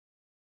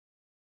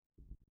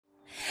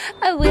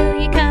Oh,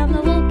 will you come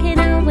a walking?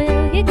 Oh,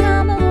 will you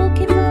come a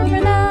walking for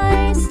a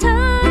nice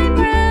time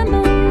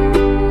ramble?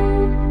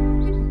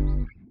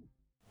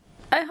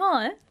 Oh,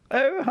 hi.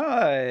 Oh,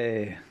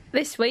 hi.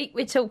 This week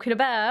we're talking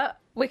about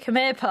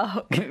Wickham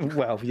Park.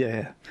 Well,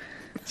 yeah.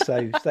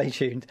 So stay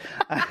tuned.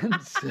 And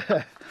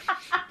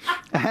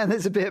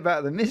there's a bit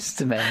about the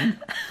Mr. Men.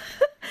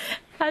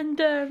 And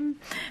then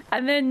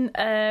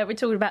we're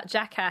talking about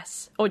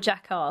Jackass or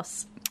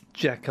Jackass.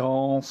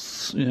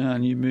 Jackass, yeah,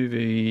 new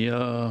movie.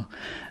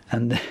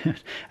 And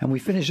we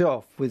finish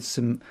off with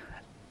some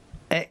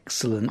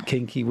excellent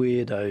kinky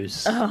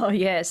weirdos. Oh,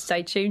 yeah,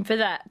 stay tuned for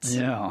that.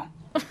 Yeah.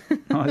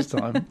 Nice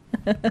time.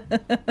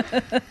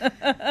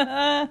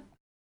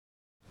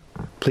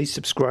 Please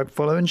subscribe,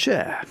 follow and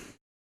share.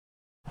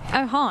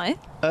 Oh, hi.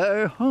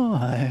 Oh,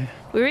 hi.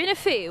 We're in a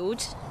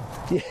field.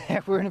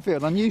 Yeah, we're in a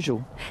field.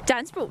 Unusual.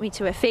 Dan's brought me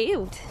to a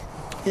field.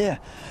 Yeah.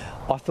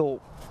 I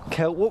thought,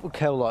 Kel, what would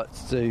Kel like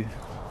to do?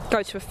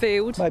 Go to a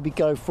field. Maybe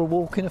go for a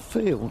walk in a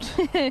field.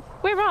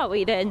 Where are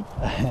we then?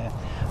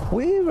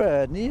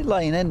 We're near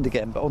Lane End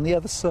again, but on the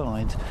other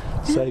side.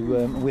 So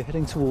we're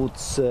heading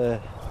towards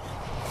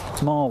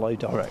Marlow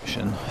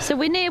direction. So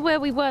we're near where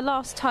we were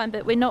last time,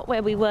 but we're not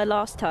where we were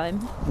last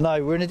time.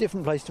 No, we're in a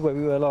different place to where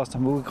we were last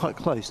time, but we're quite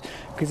close.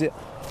 Because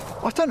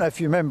I don't know if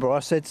you remember,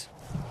 I said,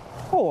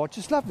 oh, I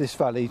just love this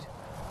valley.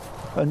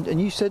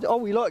 And you said,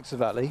 oh, he likes the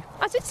valley.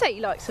 I did say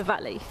he likes a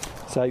valley.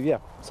 So, yeah,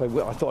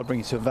 I thought I'd bring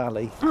you to a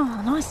valley.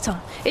 Oh, nice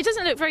time. It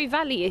doesn't look very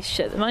valley-ish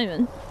at the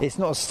moment. It's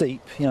not as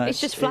steep, you know.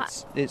 It's just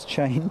flat. It's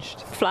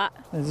changed. Flat.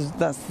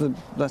 That's the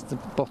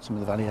bottom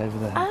of the valley over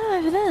there. Oh,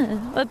 over there.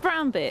 The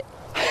brown bit.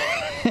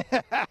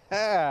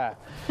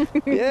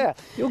 Yeah,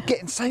 you're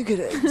getting so good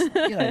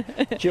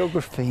at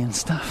geography and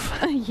stuff.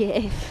 Oh,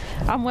 yeah.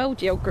 I'm well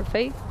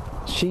geography.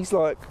 She's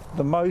like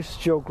the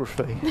most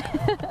geography.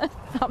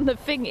 I'm the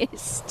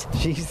thingest.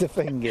 She's the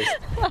Fingers.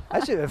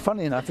 Actually,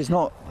 funny enough, it's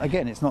not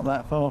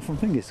that far from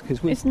Fingers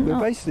because we're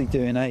basically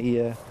doing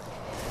a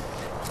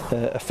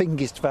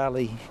Fingist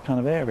Valley kind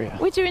of area.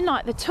 We're doing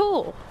like the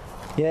tour.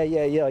 Yeah.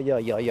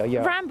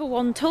 Ramble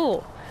on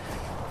tour.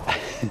 I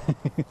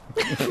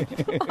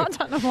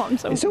don't know what I'm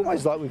talking It's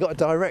almost like we've got a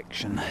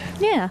direction.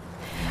 Yeah.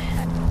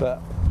 But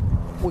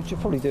we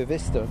should probably do a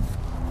Vista.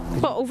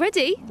 What,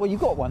 already? Well, you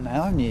got one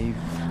now, haven't you?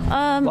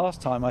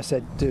 Last time I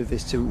said do a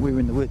Vista, we were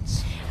in the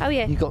woods. Oh,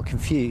 yeah. You got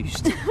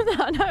confused.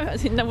 I know, I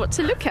didn't know what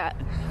to look at.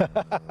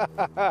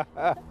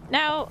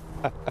 Now,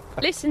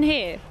 listen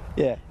here.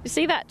 Yeah. You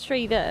see that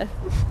tree there?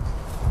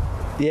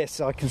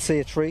 Yes, I can see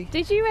a tree.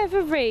 Did you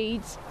ever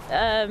read,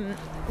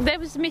 there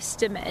was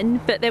Mr. Men,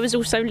 but there was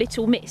also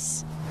Little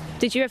Miss.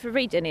 Did you ever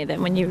read any of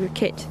them when you were a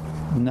kid?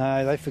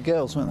 No, they for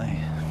girls, weren't they?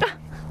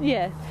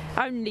 Yeah,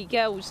 only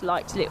girls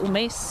liked Little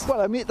Miss.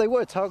 Well, I mean, they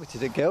were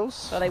targeted at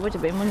girls. Well, they would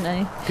have been, wouldn't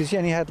they? Because you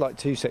only had like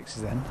 2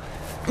 sexes then.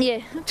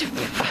 Yeah.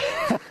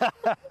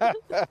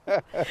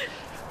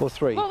 Or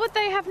 3. What would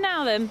they have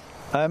now then?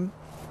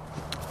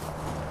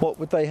 What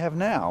would they have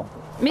now?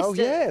 Mr. Oh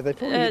yeah, they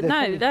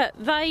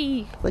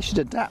probably. They should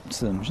adapt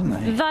to them, shouldn't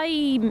they?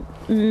 They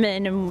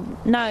men and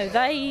no,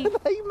 they.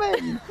 They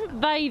men.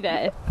 They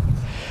there.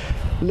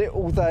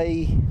 Little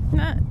they.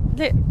 No,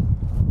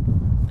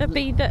 it'd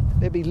be that.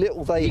 It'd be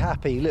little they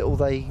happy, little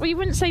they. Well, you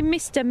wouldn't say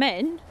Mr.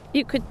 Men.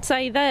 You could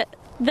say that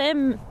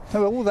them.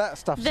 No, all that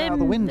stuff's out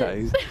the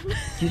window.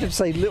 You'd have to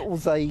say little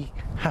they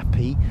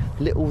happy,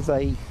 little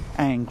they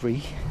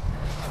angry.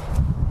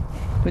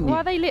 Why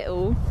are they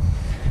little?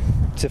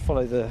 To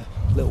follow the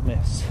Little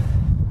Miss.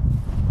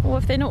 Well,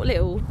 if they're not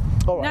little,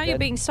 all right, now then. you're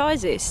being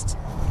sizist.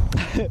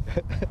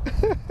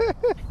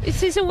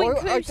 This is all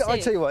inclusive. I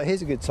tell you what,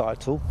 here's a good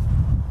title.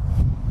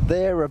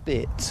 They're a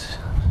bit.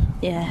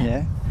 Yeah.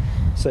 Yeah.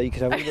 So you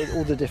could have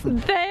all the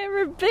different.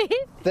 They're a bit.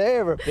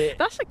 They're a bit.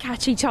 That's a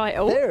catchy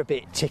title. They're a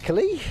bit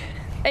tickly.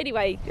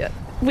 Anyway,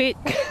 we're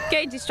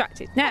getting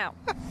distracted. Now,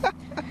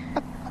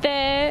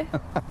 there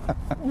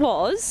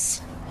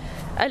was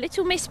a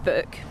Little Miss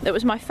book that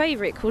was my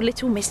favourite called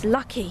Little Miss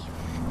Lucky.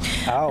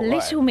 Oh,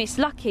 Little Miss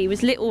Lucky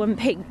was little and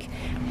pink,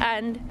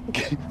 and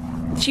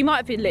she might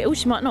have been little,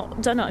 she might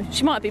not, don't know.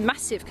 She might have been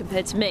massive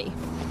compared to me.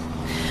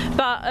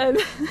 But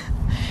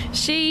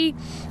she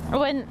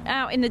went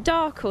out in the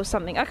dark or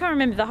something. I can't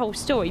remember the whole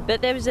story,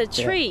 but there was a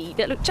tree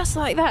that looked just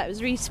like that. It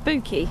was really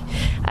spooky,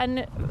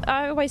 and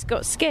I always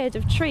got scared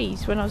of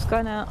trees when I was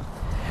going out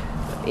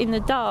in the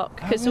dark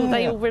because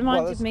they all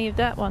reminded me of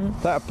that one.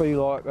 That'd be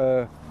like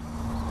a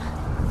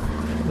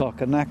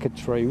knackered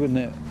tree, wouldn't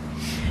it?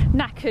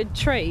 Knackered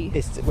tree.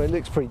 Well, it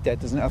looks pretty dead,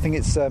 doesn't it? I think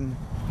it's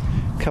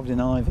covered in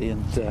ivy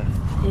and.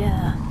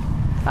 Yeah.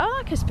 I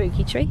like a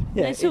spooky tree.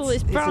 Yeah, it's all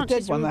its branches a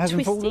dead one that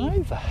twisty. hasn't fallen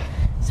over.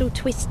 It's all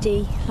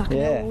twisty, like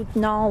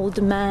an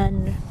old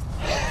man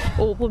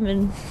or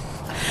woman.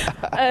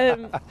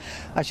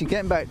 Actually,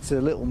 getting back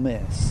to Little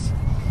Miss,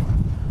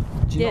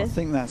 do you not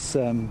think that's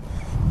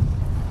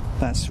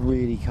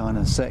really kind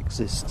of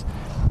sexist?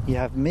 You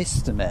have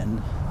Mr.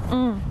 Men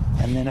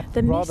And then a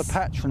The rather Miss.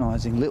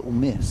 patronising Little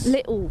Miss.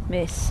 Little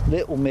Miss.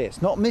 Little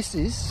Miss, not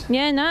Mrs.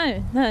 Yeah,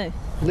 no.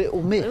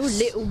 Little Miss. Oh,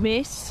 Little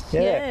Miss.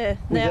 Yeah. Yeah.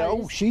 We no,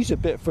 go, oh, she's a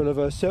bit full of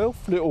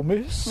herself, Little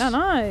Miss. I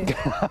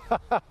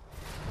know.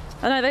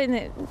 I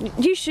know.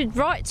 You should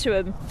write to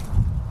them.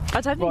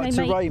 I don't think Right, they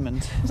to make.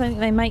 Raymond. I don't think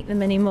they make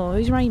them anymore.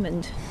 Who's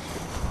Raymond?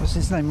 What's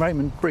his name?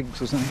 Raymond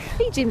Briggs or something.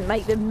 He didn't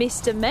make them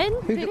Mr. Men.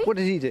 Who, Did he? what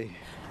did he do?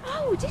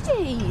 Oh, did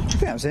he? I think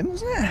that was him,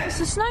 wasn't it? It's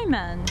the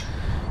snowman.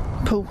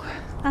 Paul.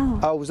 Oh.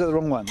 Oh, was that the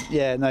wrong one?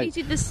 Yeah, no. He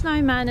did the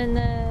snowman and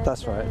the.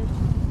 That's right.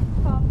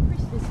 Father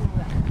Christmas and all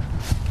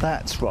that.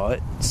 That's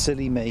right.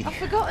 Silly me. I've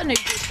forgotten who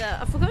did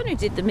that. I've forgotten who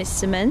did the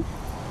Mr. Men.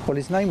 Well,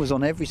 his name was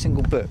on every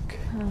single book.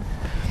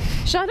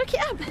 Shall I look it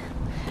up?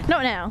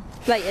 Not now.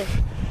 Later.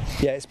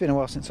 Yeah, it's been a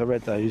while since I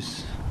read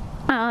those.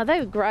 Ah, they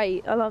were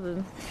great. I love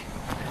them.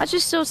 I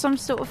just saw some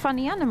sort of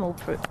funny animal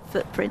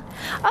footprint.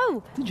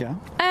 Oh, Did you?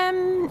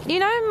 you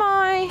know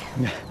my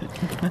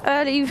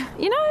early,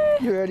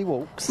 Your early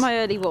walks. my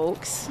early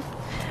walks.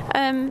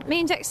 Me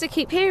and Dexter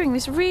keep hearing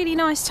this really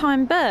nice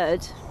time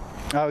bird.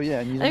 Oh yeah,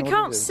 and you I know what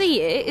can't it is.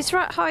 see it. It's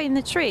right high in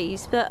the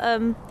trees,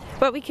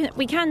 but we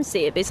can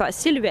see it. But it's like a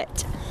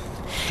silhouette.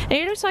 And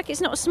it looks like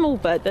it's not a small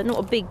bird, but not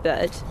a big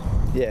bird.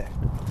 Yeah.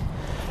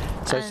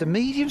 So it's a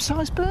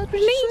medium-sized bird.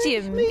 would you say?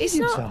 Medium. It's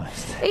not.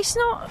 Medium-sized. It's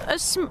not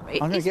a.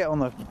 I'm going to get on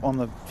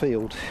the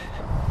field.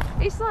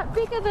 It's like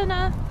bigger than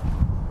a.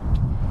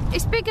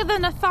 It's bigger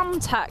than a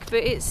thumbtack, but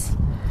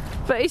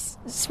it's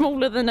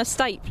smaller than a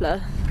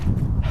stapler.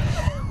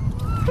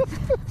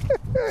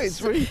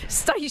 It's really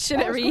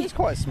Stationary, It's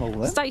quite small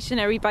then.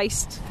 stationary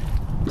based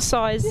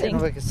sizing.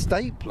 Yeah, like a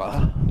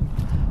stapler.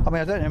 I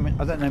mean, I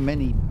don't know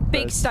many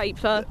Big birds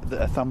stapler.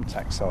 that are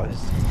thumbtack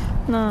sized.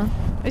 No,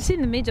 it's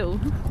in the middle.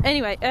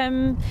 Anyway,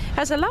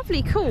 has a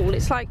lovely call.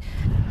 It's like,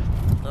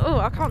 oh,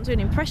 I can't do an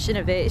impression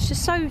of it. It's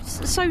just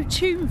so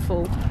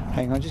tuneful.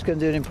 Hang on, I'm just going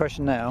to do an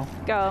impression now.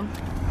 Go on.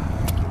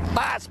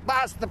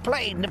 Buzz, the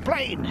plane.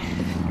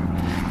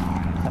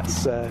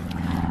 That's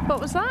What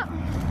was that?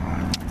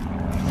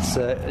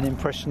 an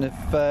impression of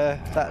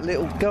that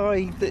little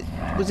guy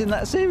that was in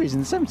that series in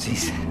the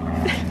 70s.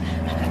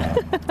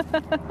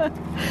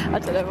 I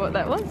don't know what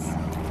that was.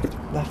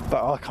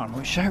 But I can't remember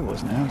what show it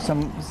was now.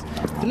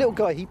 The little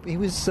guy, he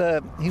was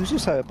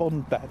also a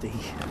Bond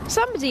baddie.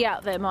 Somebody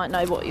out there might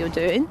know what you're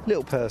doing.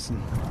 Little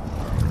person.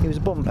 He was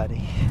a Bond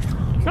baddie.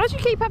 Why do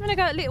you keep having a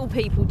go at little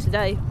people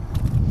today?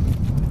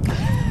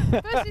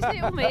 First it's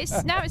Little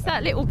Miss, now it's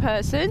that little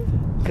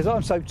person. Because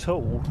I'm so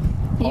tall,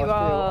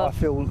 I I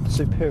feel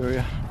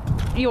superior.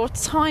 You're a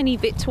tiny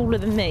bit taller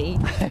than me.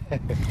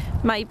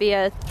 Maybe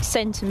a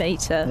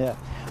centimetre. Yeah.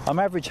 I'm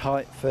average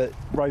height for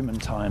Roman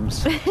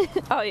times.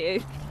 Are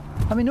you?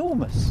 I'm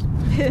enormous.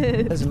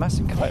 There's a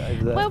massive kite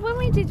over there. Well, when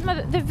we did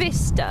the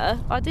Vista,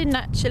 I didn't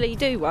actually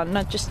do one.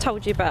 I just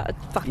told you about a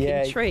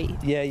fucking tree.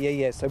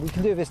 Yeah. So we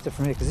can do a vista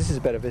from here because this is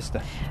a better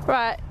vista.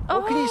 Right.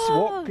 What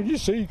can you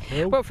see?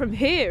 Carol? Well, from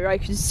here I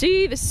can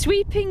see the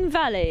sweeping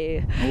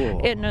valley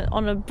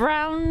on a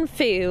brown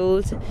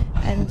field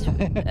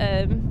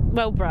and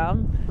well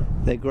brown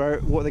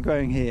What are they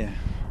growing here?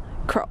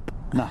 crop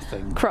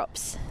Nothing.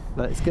 crops.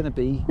 But it's going to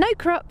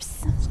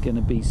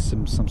be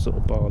some sort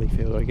of barley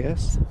field, I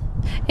guess.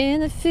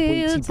 In the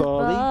fields of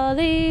barley.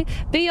 barley,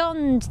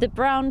 beyond the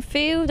brown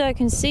field, I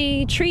can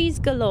see trees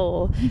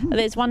galore.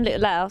 There's one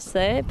little house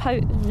there,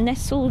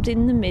 nestled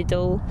in the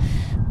middle.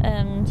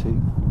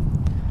 Two.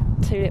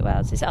 Two little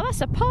houses. Oh,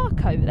 that's a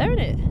park over there,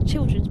 isn't it?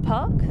 Children's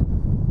park.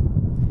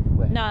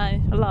 Where? No,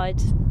 I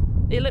lied.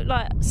 It looked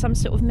like some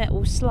sort of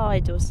metal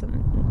slide or something.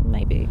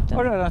 Maybe.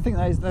 Oh no, I think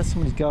that's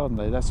somebody's garden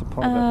though. That's a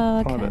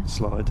private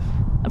slide.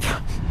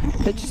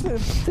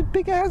 They're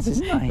big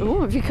houses, aren't they?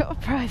 Oh, have you got a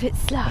private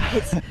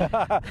slide?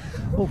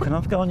 Oh, can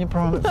I go on your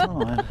private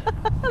slide?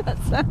 That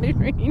sounded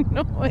really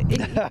naughty.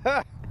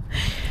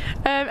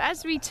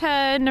 As we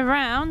turn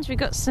around, we've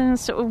got some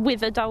sort of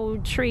withered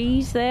old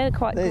trees there,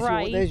 quite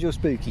grey. There's your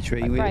spooky tree.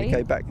 Quite We grey.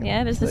 go back.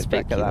 Yeah, there's the look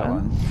back spooky at that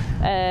one.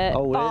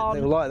 Oh,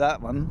 they'll like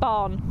that one.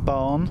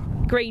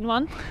 Barn. Green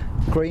one.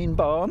 Green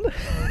barn.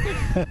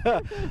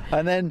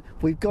 And then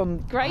we've gone.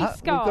 Grey We've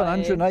sky. gone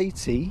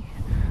 180.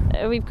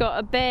 We've got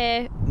a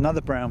bare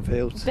Another brown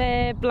field.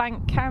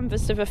 blank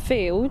canvas of a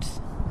field.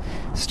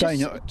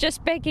 Stone.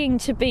 Just begging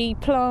to be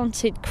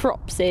planted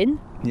crops in.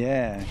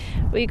 Yeah.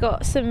 We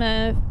got some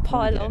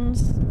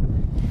pylons.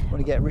 Want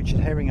to get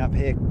Richard Herring up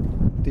here?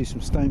 Do some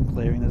stone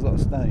clearing. There's a lot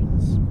of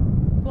stones.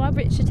 Why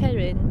Richard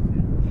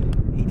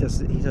Herring? He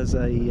does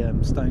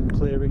a stone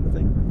clearing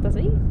thing. Does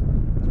he?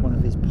 It's one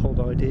of his pod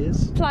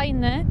ideas. Playing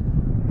there.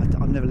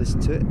 I've never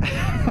listened to it.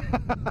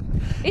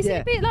 Is Yeah.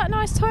 it a bit like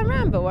Nice Time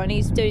Ramble when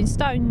he's doing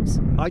stones?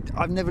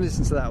 I've never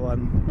listened to that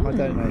one. I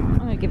don't know. I'm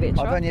going to give it a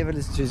try. I've only ever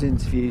listened to his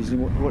interviews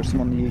and watched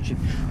them on the YouTube.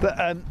 But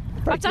very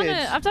I've done good.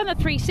 a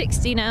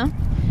 360 now.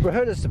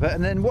 Rehearsed a bit,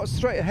 and then what's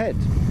straight ahead?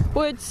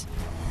 Woods.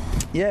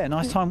 Yeah,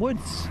 Nice Time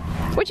Woods.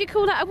 Would you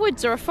call that a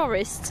woods or a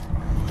forest?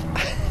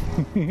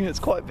 It's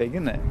quite big,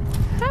 isn't it?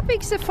 How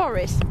big's a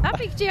forest? How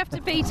big do you have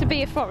to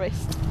be a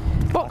forest?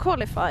 What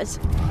qualifies?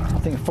 I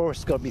think a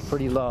forest's got to be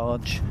pretty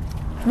large.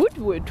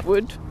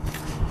 Woodwood.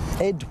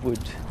 Edward.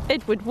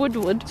 Edward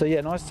Woodward. So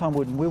yeah, nice time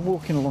wood. And we're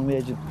walking along the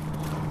edge of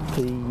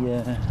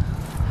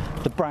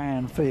the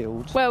brown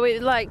fields. Well,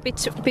 we're like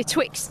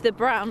betwixt the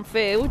brown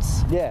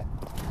fields. Yeah.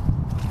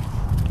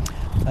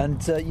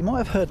 And you might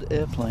have heard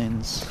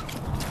airplanes.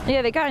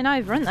 Yeah, they're going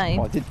over, aren't they?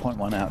 Oh, I did point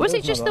one out. Was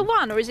it just the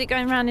one, or is it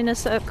going round in a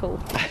circle?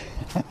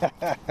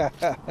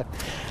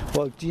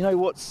 Well, do you know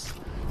what's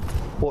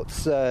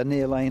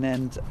near Lane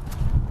End?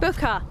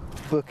 Booker.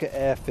 Booker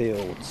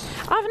Airfields.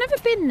 I've never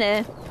been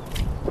there.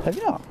 Have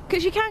you not?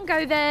 Because you can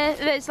go there.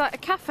 There's like a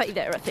cafe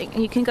there, I think,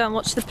 and you can go and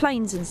watch the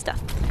planes and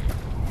stuff.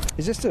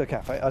 Is there still a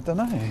cafe? I don't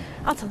know.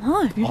 I don't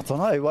know. I don't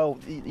know. Well,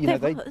 you know,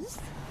 was.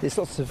 there's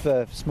lots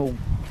of small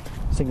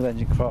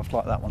single-engine craft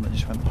like that one that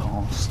just went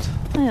past.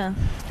 Yeah.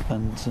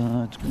 And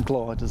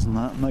gliders and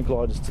that. No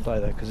gliders today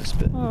though, because it's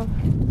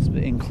a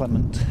bit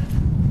inclement.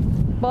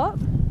 What?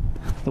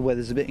 The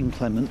weather's a bit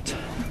inclement.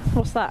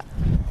 What's that?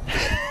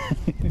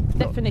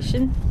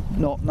 Definition?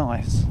 Not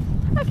nice.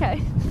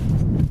 Okay.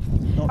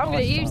 Not I'm going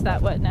to use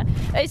that word now.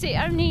 Is it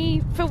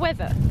only for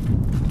weather?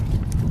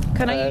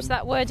 Can I use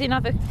that word in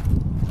other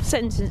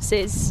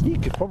sentences? You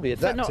could probably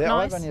adapt not it.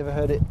 nice? I've only ever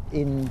heard it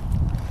in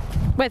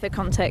Weather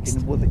context.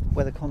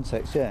 weather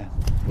context, yeah.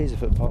 Here's a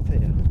footpath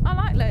here. I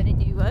like learning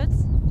new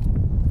words.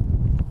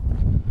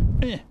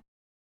 Yeah.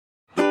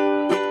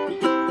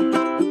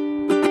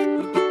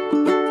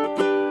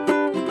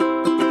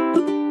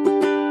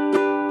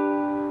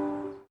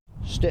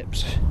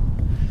 Steps.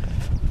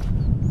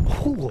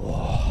 Ooh.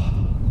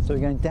 So we're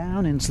going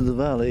down into the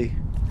valley.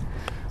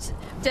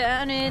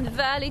 Down in the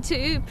valley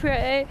to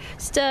pray,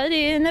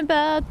 studying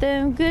about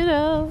them good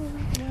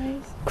old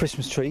days.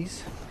 Christmas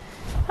trees.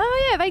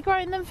 Oh yeah, they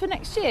growing them for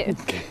next year.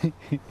 I'm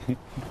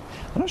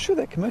not sure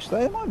they're commercial.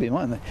 They might be,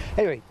 mightn't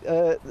they? Anyway,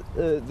 I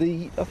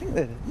think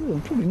they're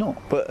probably not.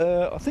 But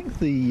I think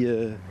we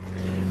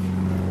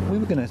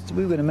were going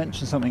to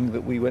mention something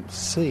that we went to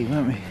see,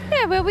 weren't we?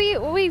 Yeah, well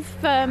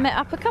we've met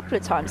up a couple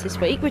of times this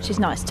week, which is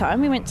nice time.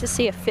 We went to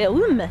see a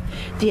film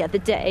the other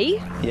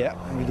day. Yeah,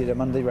 we did a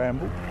Monday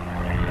ramble.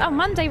 Oh,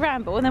 Monday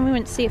ramble, and then we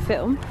went to see a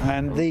film.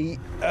 And the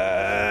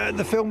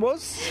film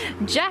was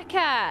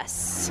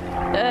Jackass.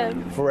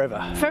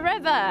 Forever.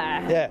 Forever.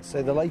 Yeah,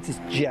 so the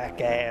latest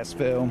Jackass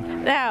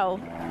film. Now,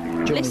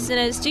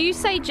 listeners, do you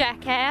say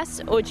jackass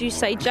or do you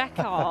say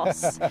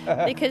jackass?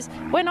 Because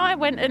when I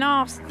went and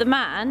asked the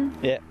man,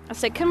 Yeah. I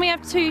said, can we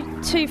have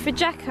two for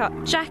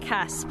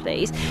jackass,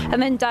 please? And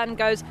then Dan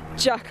goes,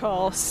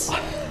 jackass.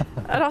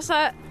 And I was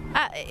like,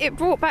 it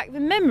brought back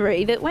the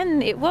memory that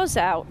when it was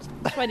out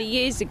 20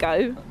 years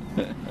ago,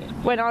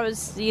 when I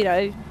was,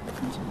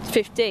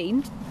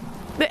 15,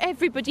 that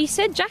everybody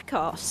said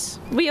jackass.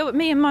 Me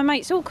and my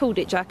mates all called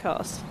it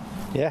jackass.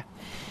 Yeah.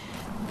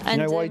 Do you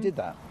know why you did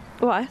that?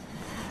 Why?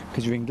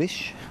 Because you're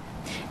English.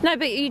 No,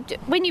 but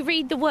when you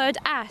read the word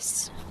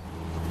ass,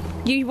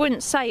 you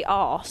wouldn't say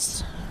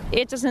arse.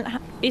 It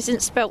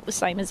isn't spelt the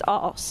same as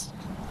arse.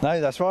 No,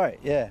 that's right,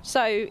 yeah.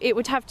 So it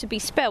would have to be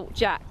spelt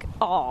jack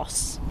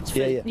arse for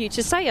Yeah. you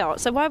to say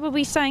arse. So why were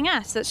we saying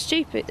ass? That's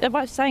stupid.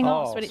 Why saying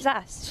arse when it's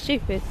ass?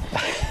 Stupid.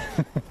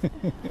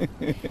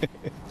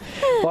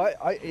 But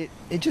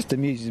it just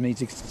amuses me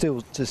to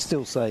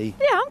still say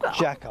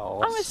jackass.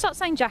 I'm going to start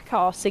saying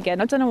jackass again.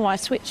 I don't know why I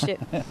switched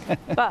it.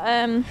 But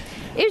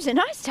it was a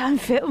nice time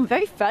film,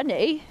 very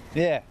funny.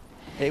 Yeah,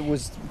 it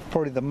was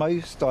probably the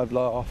most I've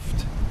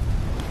laughed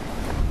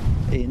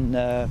in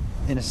a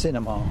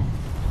cinema.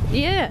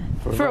 Yeah,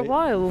 for a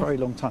while. Very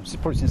long time.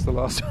 Probably since the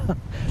last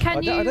one.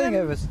 I don't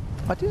think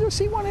I did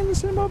see one in the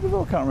cinema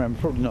before. I can't remember.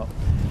 Probably not.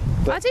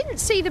 But I didn't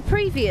see the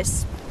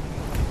previous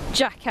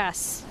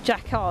Jackass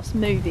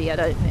movie. I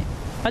don't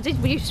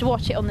think. We used to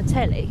watch it on the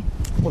telly.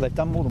 Well, they've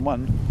done more than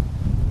one.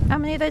 How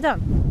many have they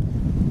done?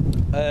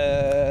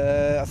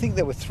 I think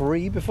there were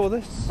 3 before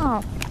this.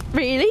 Oh,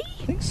 really?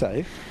 I think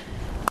so.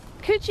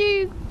 Could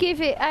you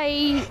give it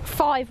a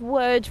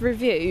 5-word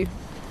review?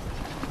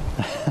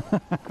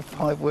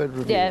 5-word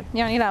review. Yeah,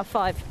 you only allowed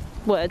 5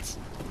 words.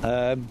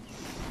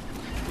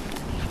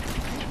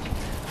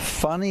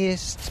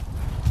 Funniest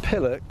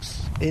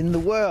pillocks in the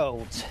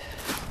world.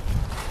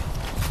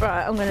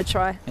 Right, I'm going to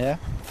try. Yeah.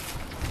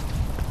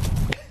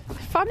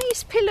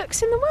 Funniest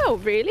pillocks in the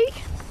world, really?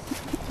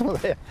 Well,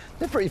 they're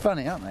pretty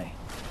funny, aren't they?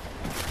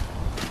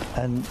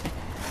 And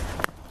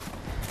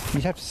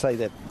you'd have to say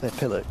they're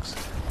pillocks,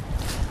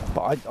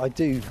 but I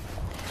do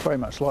very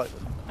much like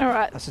them. All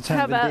right. That's a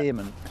term of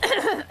endearment.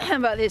 How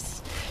about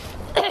this?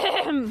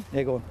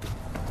 Yeah, go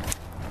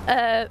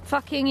on.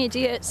 Fucking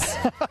idiots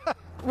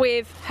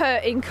with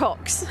hurting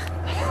cocks.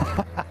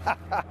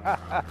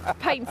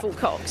 Painful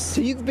cocks.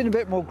 So you've been a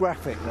bit more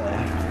graphic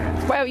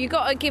there. Well, you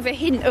got to give a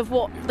hint of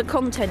what the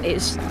content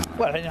is.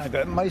 Well, I know,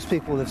 but most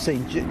people have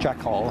seen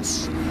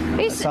Jackass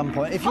at some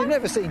point. If you've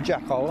never seen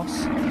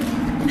Jackass,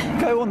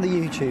 go on the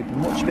YouTube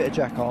and watch a bit of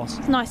Jackass.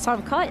 Nice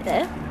time kite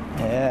there.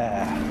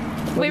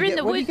 Yeah. We're in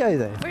the woods. When do you go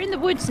there? We're in the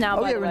woods now,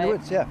 by the way. We're in the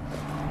woods, yeah.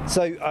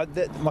 So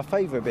my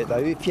favourite bit, though,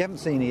 if you haven't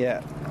seen it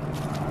yet,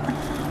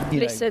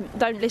 Listen,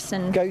 don't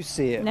listen. Go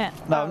see it. No.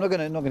 No, I'm not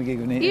going to give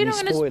you any You're not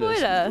gonna spoilers.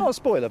 spoil it? Not a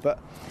spoiler, but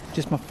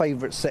just my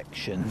favourite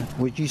section,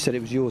 which you said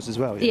it was yours as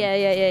well.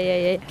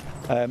 Yeah.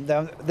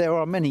 There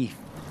are many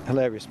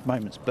hilarious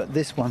moments, but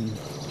this one,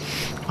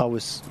 I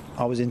was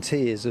in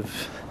tears of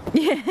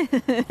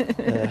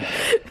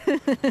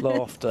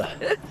laughter.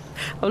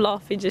 I'm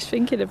laughing just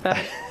thinking about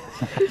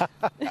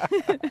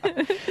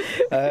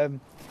it.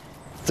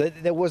 So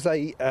there was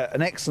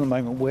an excellent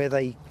moment where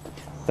they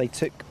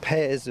took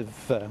pairs of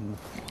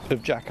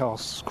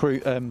Jackass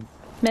crew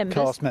Members.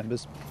 cast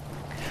members,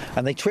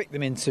 and they tricked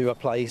them into a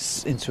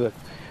place, into an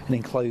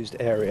enclosed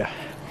area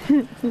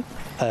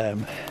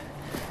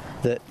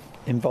that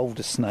involved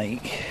a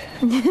snake,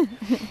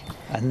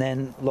 and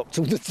then locked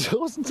all the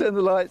doors and turned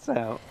the lights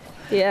out.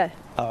 Yeah.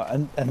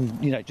 And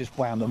just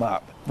wound them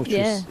up, which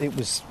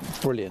was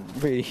brilliant.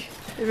 Really,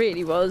 It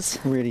really was.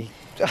 really.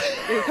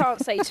 We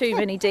can't say too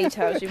many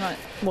details. You might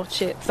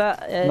watch it, but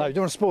No, you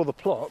don't want to spoil the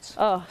plot.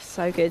 oh,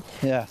 so good.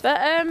 Yeah. But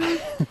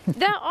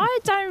I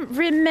don't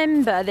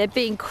remember there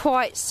being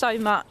quite so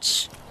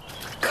much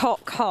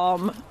cock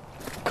harm.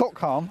 Cock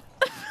harm.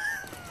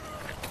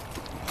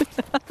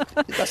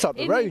 That's up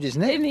the road,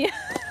 isn't it?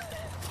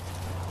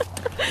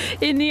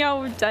 In the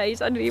old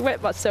days, I nearly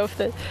wet myself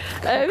there.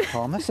 Cock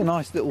harm. That's a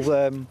nice little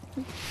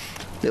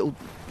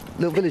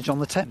village on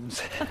the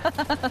Thames.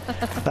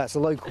 That's a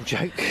local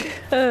joke.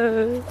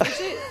 Oh,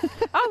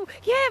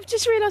 yeah, I've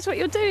just realised what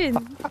you're doing.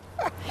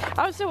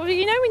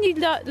 When you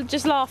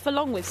just laugh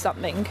along with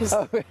something, because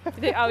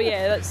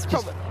that's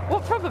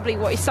probably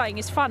what he's saying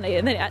is funny,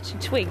 and then it actually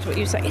twigs what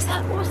you say.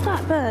 What's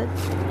that bird?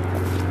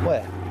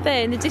 Where?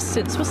 There in the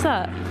distance, what's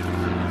that?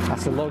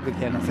 That's a log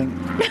again, I think.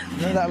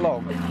 You know that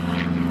log?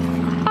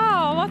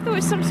 Oh, I thought it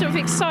was some sort of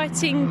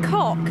exciting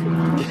cock.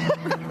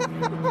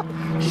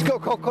 She's got a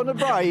cock on her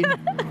brain.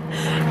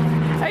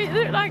 It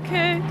looked like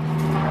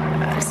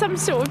some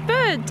sort of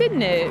bird,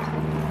 didn't it?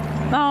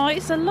 Oh,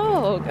 it's a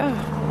log.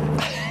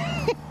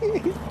 Oh,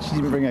 She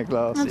didn't bring her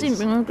glasses. I didn't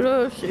bring my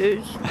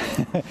glasses.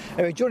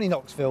 Anyway, Johnny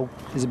Knoxville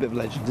is a bit of a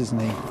legend, isn't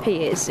he?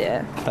 He is,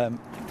 yeah.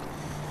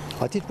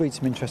 I did read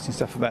some interesting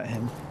stuff about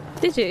him.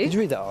 Did you? Did you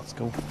read that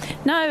article?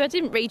 No, I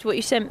didn't read what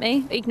you sent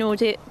me.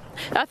 Ignored it.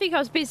 I think I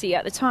was busy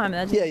at the time.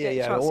 And I didn't get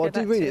a chance Well, to I go do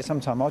back read to it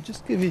sometime. I'll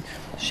just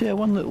share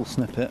one little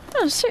snippet.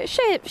 Oh,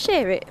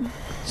 share it.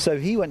 So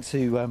he went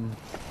to.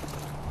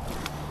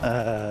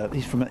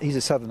 He's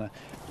a southerner,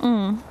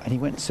 and he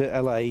went to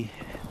LA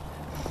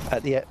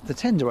at the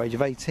tender age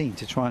of 18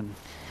 to try and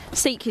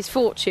Seek his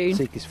fortune.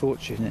 seek his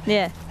fortune.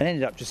 Yeah. And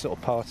ended up just sort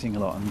of partying a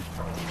lot and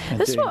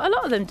That's doing, what a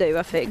lot of them do,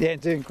 I think. yeah,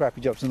 doing crappy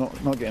jobs and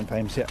not getting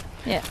payments yet.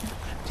 Yeah.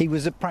 He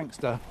was a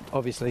prankster,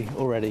 obviously,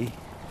 already.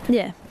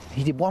 Yeah.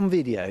 He did one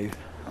video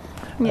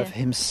Yeah. of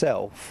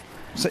himself.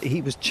 So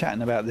he was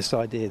chatting about this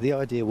idea. The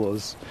idea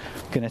was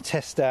going to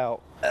test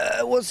out,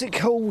 what's it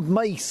called,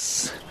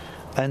 mace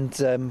and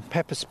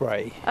pepper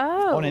spray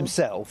on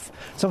himself.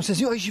 Someone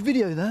says, you should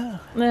video that.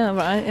 Yeah,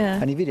 right, yeah.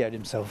 And he videoed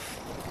himself.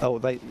 Oh,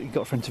 he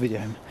got a friend to video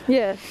him.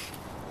 Yeah.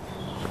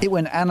 It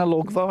went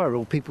analog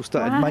viral. People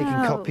started making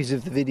copies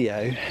of the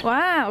video.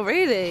 Wow,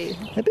 really?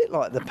 A bit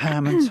like the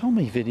Pam and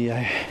Tommy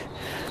video,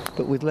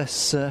 but with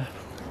less,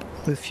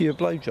 with fewer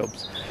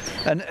blowjobs.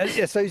 And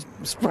yeah, so he's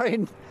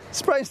spraying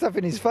stuff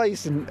in his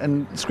face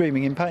and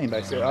screaming in pain,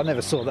 basically. I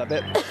never saw that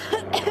bit.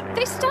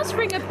 This does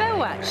ring a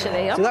bell,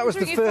 actually. I'm that was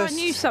the wondering first- if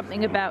I knew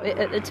something about it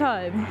at the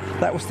time.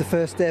 That was the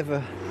first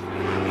ever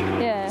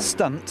Yeah.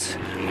 stunt.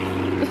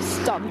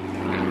 Stunt.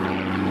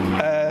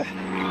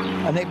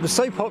 And it was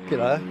so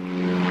popular.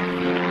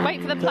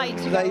 Wait for the plane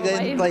to go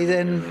away.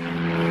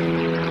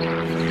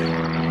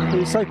 It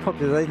was so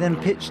popular, they then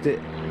pitched it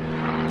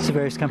to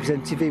various companies.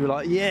 MTV were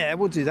like, yeah,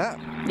 we'll do that.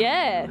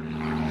 Yeah.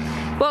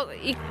 Well,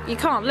 you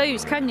can't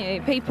lose, can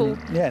you? People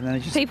Yeah, and then they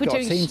just people got a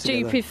doing team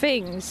stupid together.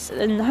 things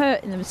and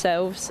hurting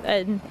themselves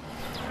and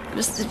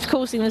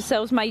causing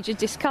themselves major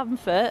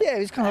discomfort. Yeah, it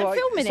was kind of and like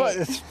filming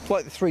it's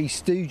like the Three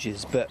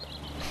Stooges, but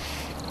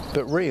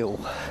real.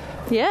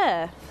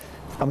 Yeah.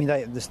 I mean,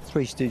 the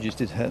Three Stooges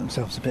did hurt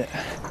themselves a bit.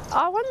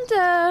 I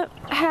wonder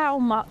how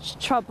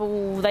much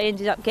trouble they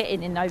ended up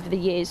getting in over the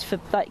years for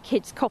like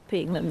kids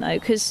copying them, though,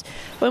 because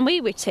when we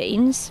were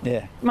teens,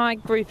 Yeah, my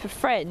group of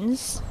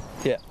friends,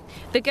 yeah.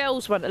 the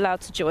girls weren't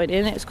allowed to join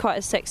in. It was quite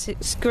a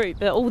sexist group,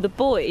 but all the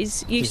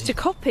boys used to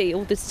copy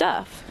all the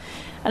stuff.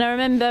 And I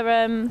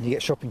remember, You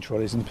get shopping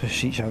trolleys and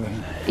push each other.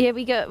 yeah,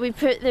 we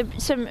put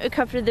a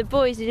couple of the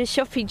boys in a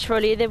shopping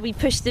trolley, and then we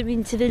pushed them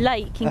into the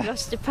lake in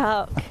Gloucester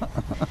Park,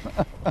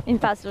 in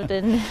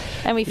Basildon,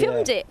 and we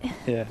filmed it.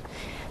 Yeah.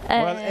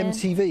 Well,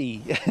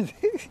 MTV.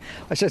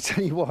 I should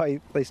tell you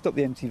why they stopped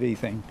the MTV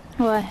thing.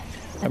 Why?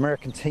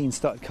 American teens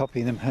started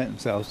copying them, hurt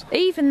themselves.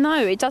 Even though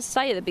it does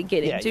say at the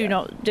beginning, Yeah, do yeah.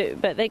 not do,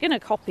 but they're going to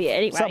copy it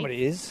anyway.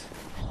 Somebody is.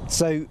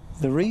 So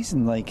the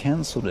reason they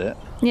cancelled it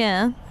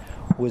Yeah.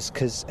 was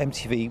because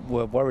MTV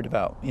were worried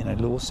about,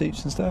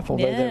 lawsuits and stuff,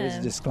 although there is a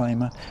Yeah.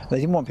 disclaimer. They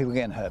didn't want people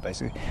getting hurt,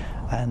 basically.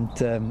 And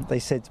they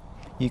said,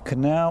 you can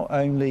now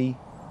only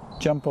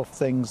jump off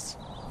things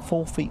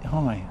 4 feet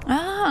high. It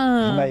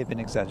Ah. may have been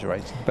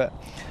exaggerated, but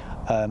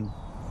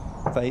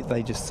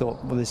they just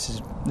thought, well, this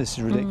is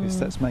ridiculous.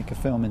 Let's make a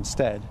film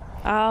instead,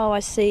 Oh, I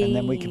see. and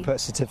then we can put a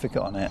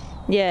certificate on it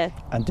Yeah,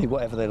 and do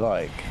whatever they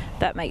like.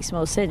 that makes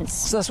more sense.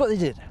 So that's what they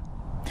did.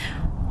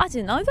 I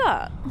didn't know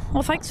that.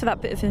 Well, thanks for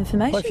that bit of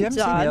information. Well, if you haven't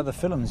seen Dan. the other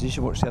films, you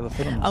should watch the other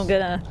films. I'm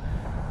gonna.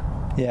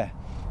 Yeah.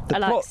 I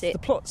likes it. The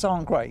plots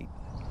aren't great.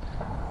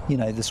 You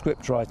know, the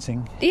script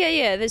writing.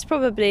 Yeah. There's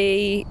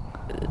probably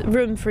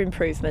room for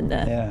improvement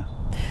there. Yeah.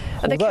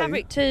 The Although-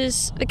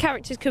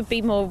 characters could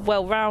be more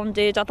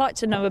well-rounded. I'd like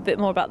to know a bit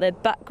more about their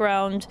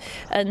background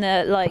and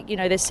their their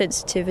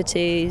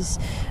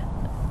sensitivities.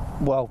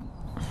 Well,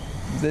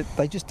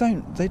 they just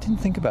don't. They didn't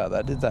think about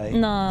that, did they?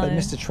 No. They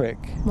missed a trick.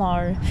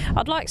 No,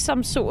 I'd like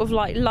some sort of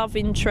love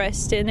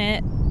interest in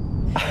it,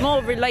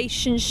 more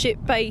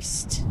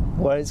relationship-based.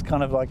 Well, it's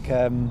kind of like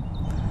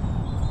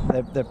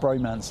they're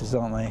bromances,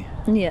 aren't they?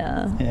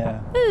 Yeah,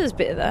 Yeah. there's a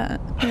bit of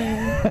that.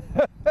 Yeah.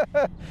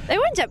 They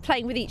wound up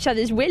playing with each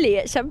other's willy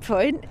at some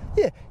point.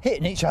 Yeah,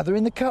 hitting each other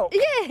in the cock.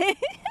 Yeah.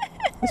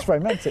 It's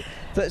romantic.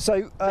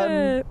 So,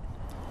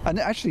 and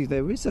actually,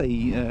 there is a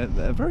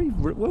very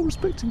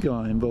well-respected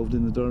guy involved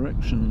in the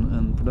direction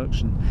and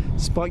production,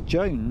 Spike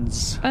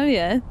Jonze. Oh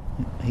yeah.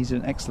 He's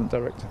an excellent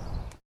director.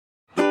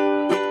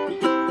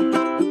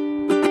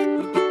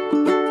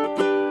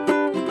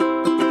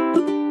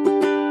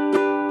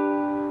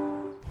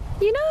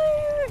 You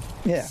know,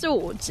 Yeah.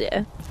 swords.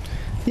 Yeah.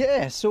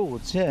 Yeah,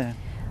 swords. Yeah.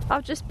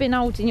 I've just been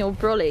holding your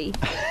brolly,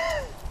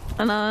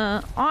 and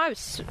I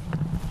was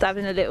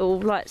having a little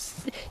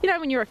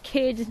when you're a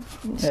kid,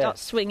 you start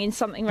swinging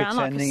something around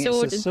like a Pretending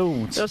sword. it's a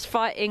sword. I was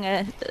fighting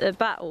a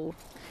battle.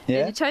 Yeah.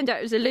 And it turned out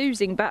it was a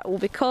losing battle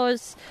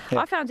because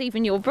I found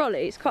even your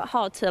brolly, it's quite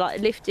hard to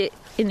lift it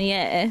in the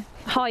air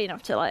high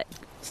enough to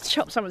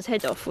chop someone's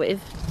head off with.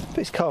 But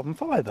it's carbon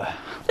fibre.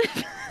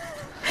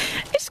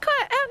 It's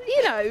quite,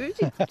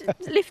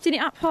 lifting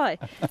it up high.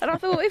 And I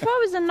thought, if I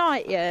was a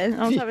knight, and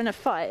I was having a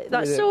fight,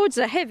 Yeah. swords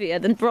are heavier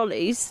than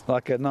brollies.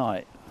 Like a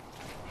knight.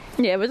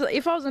 Yeah, but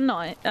if I was a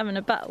knight having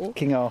a battle,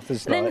 King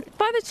Arthur's then knight.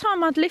 by the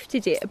time I'd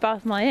lifted it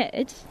above my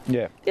head,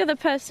 Yeah. the other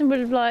person would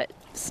have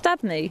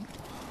stabbed me.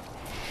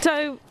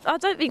 So I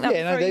don't think that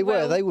Yeah, was no, very they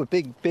well. were. They were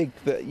big,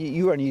 but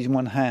you were only using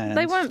one hand.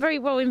 They weren't very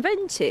well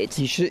invented.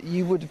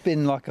 You would have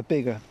been like a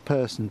bigger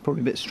person,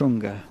 probably a bit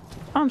stronger.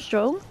 I'm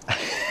strong.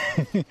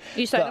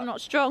 You say But- I'm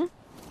not strong?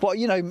 But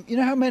you know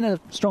how men are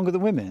stronger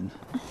than women.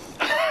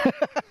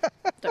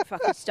 Don't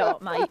fucking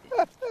start, mate.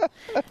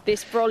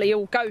 This brolly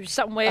will go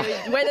somewhere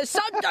where the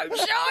sun don't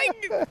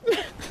shine.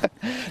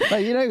 No,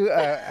 you know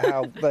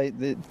how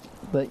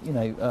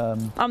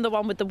I'm the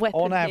one with the weapon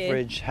on here.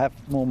 average have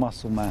more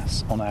muscle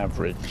mass on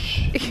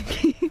average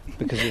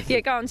because of Yeah,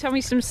 the go on, tell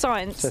me some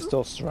science.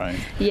 testosterone.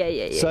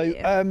 Yeah.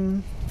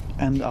 So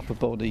and upper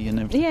body and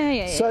everything.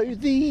 Yeah. So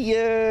the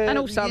And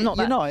also, I'm not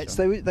that Unites.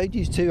 They'd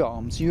use two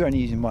arms. You're only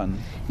using one,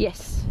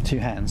 Yes. two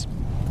hands.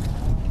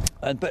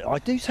 But I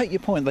do take your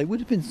point. They would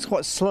have been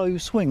quite slow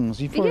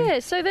swings. You've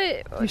So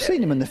they. you've seen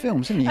them in the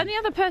films, haven't you? And the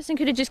other person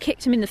could have just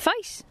kicked him in the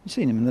face You've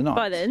seen them in the night.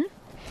 by then.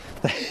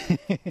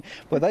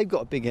 Well, they've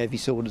got a big heavy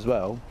sword as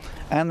well,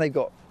 and they've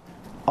got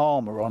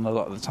armour on a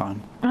lot of the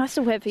time. That's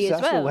all heavy So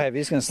as that's well. all heavy.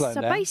 It's going to slow So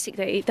them down.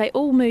 basically, they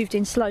all moved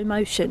in slow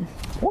motion.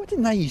 Why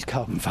didn't they use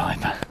carbon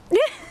fibre?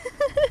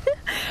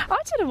 I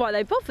don't know why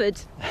they bothered.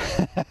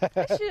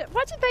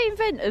 Why did they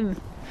invent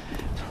them?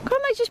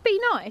 Can't they just be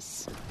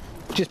nice?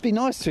 Just be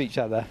nice to each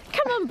other.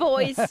 Come on,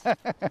 boys.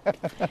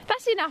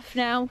 That's enough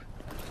now.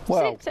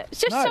 Well,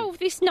 Just no, solve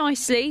this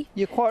nicely.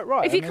 you're quite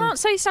right. If I you mean, can't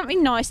say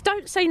something nice,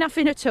 don't say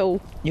nothing at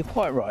all. you're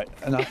quite right,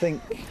 and I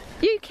think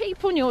You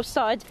keep on your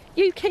side.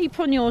 You keep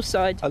on your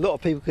side. a lot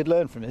of people could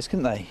learn from this,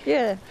 couldn't they?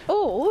 Yeah.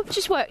 Or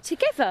just work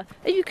together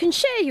and you can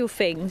share your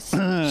things.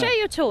 Share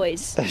your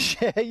toys.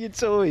 Share your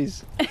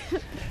toys.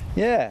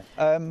 Yeah.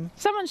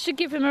 Someone should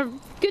give him a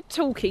good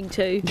talking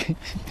to.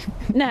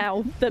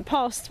 Now, the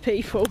past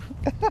people.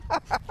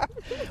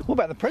 What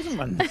about the present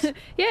ones?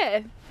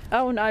 Yeah.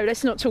 Oh no,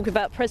 let's not talk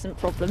about present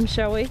problems,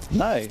 shall we?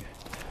 No.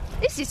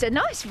 This is a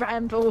nice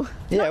ramble.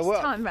 Yeah, nice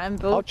well, time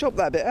ramble. I'll chop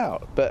that bit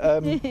out, but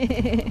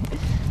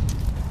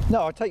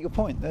no, I take your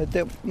point.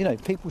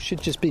 People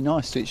should just be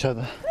nice to each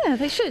other. Yeah,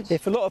 they should.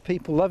 If a lot of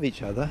people love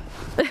each other,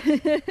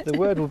 the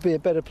world would be a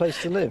better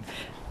place to live.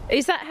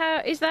 Is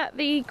that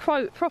the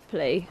quote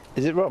properly?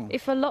 Is it wrong?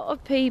 If a lot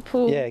of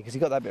people... Yeah, because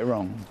you got that bit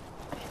wrong.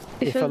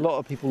 If a lot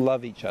of people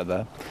love each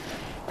other.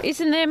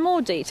 Isn't there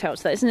more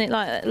details though? Isn't it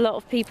like a lot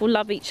of people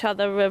love each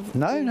other all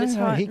No. the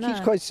time? He keeps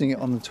quoting it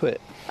on the twit.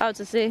 Oh,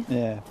 does he?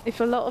 Yeah. If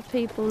a lot of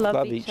people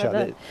love each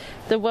other,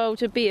 the world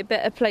would be a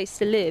better place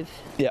to live.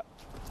 Yeah.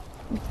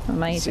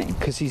 Amazing.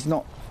 Because he's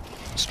not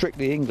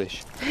strictly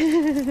English.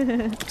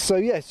 So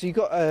you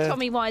got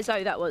Tommy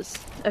Wiseau, that was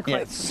a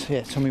quote.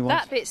 Tommy Wiseau.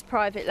 That bit's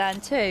private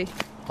land too.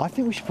 I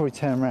think we should probably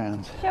turn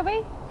around. Shall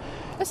we?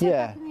 Let's head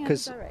back in the other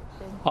 'cause direction.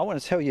 I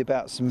want to tell you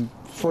about some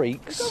We've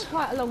freaks. gone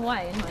quite a long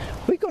way,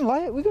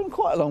 haven't We've gone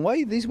quite a long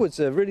way. These woods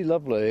are really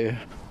lovely.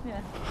 we?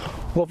 Yeah.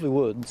 Lovely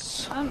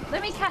woods.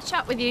 Let me catch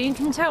up with you. You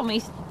can tell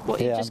me what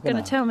you're Yeah, just I'm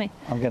going to tell me.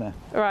 I'm gonna.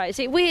 Right, is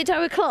it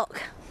weirdo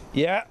o'clock?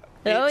 Yeah.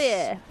 Oh it's-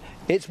 yeah.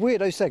 It's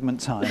weirdo segment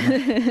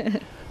time.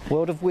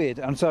 World of Weird.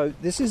 And so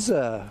this is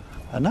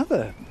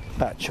another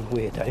batch of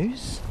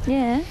weirdos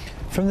Yeah.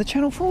 from the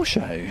Channel 4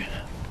 show.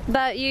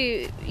 That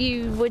you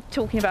were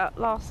talking about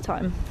last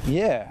time.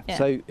 Yeah. Yeah.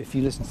 So if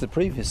you listen to the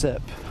previous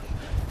ep,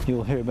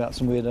 you'll hear about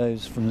some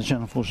weirdos from the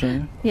Channel 4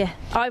 show. Yeah.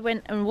 I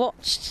went and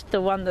watched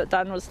the one that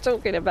Dan was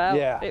talking about.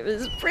 Yeah. It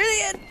was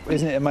brilliant.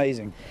 Isn't it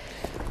amazing?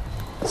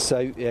 So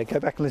yeah, go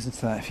back and listen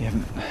to that if you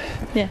haven't.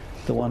 Yeah.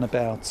 The one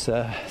about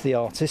the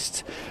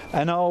artist,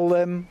 and I'll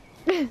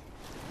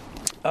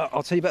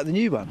tell you about the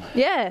new one.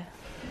 Yeah.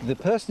 The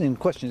person in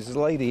question is a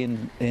lady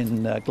in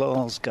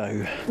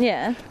Glasgow,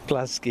 Yeah.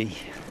 Glasgow,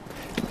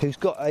 who's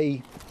got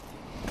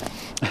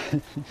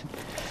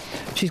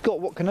she's got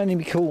what can only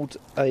be called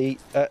a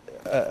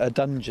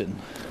dungeon.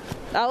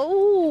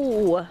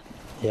 Oh.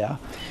 Yeah,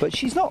 but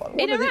she's not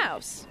In her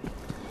house.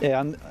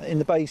 Yeah, and in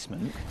the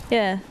basement.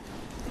 Yeah.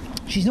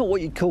 She's not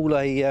what you'd call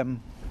a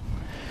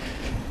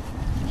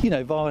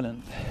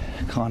violent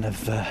kind of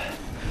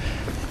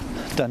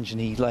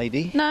dungeony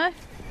lady. No.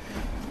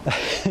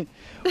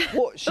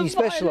 What she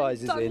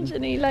specialises in,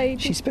 Dungeony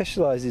lady. she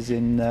specialises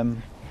in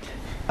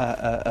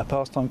a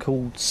pastime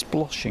called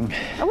sploshing.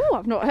 Oh,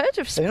 I've not heard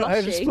of Have you not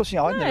heard of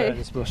sploshing? I've never heard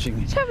of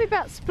sploshing. Tell me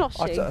about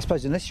sploshing. I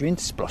suppose unless you're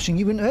into sploshing,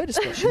 you wouldn't have heard of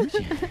sploshing, would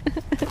you?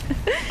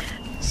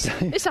 So,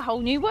 It's a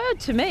whole new word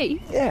to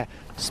me. yeah,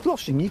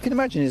 sploshing, you can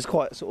imagine, is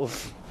quite sort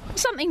of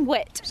Something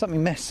wet.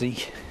 something messy.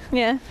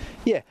 Yeah.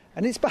 Yeah,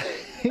 and it's the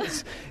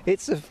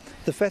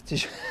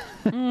fetish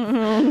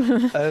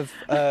of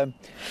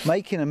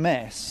making a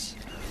mess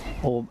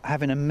or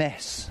having a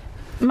mess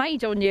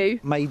Made on you.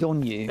 made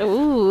on you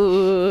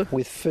Ooh.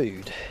 with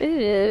food.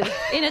 Ew.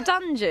 In a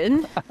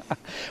dungeon.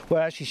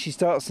 Well, actually, she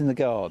starts in the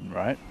garden,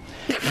 right?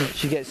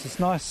 She gets this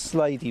nice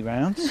lady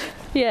round,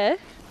 Yeah.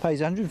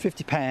 pays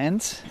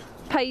 £150.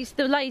 Pays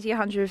the lady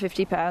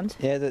 £150.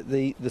 Yeah,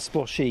 the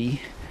sploshee.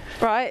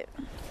 Right.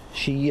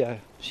 She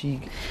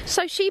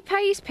So she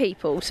pays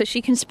people so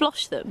she can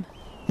splosh them.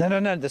 no,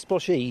 the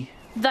sploshee.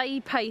 They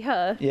pay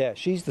her. Yeah,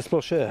 she's the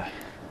splosher.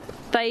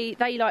 They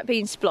like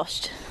being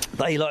sploshed.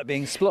 They like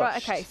being sploshed. Right,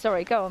 okay,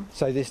 sorry, go on.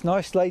 So this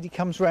nice lady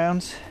comes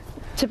round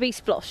To be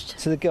sploshed.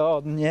 to the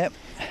garden, yep,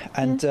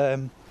 and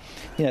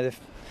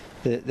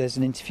there's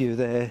an interview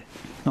there.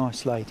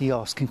 Nice lady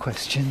asking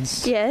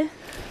questions. Yeah.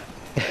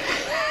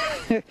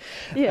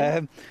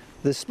 Yeah.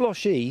 The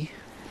sploshee,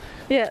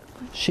 Yeah.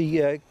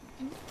 she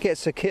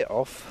gets her kit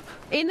off,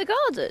 In the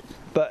garden.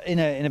 but in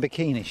a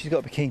bikini. She's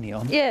got a bikini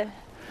on, Yeah.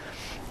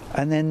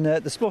 and then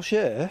the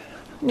splosher,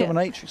 Yeah.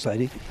 dominatrix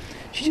lady,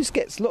 she just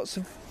gets lots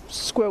of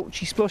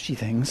squelchy, sploshy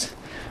things.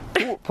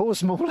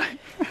 Pours them all out.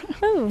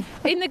 Oh.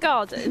 In the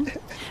garden.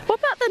 What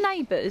about the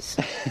neighbours?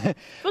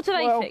 What do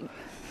they Well, think?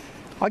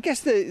 I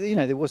guess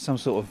there was some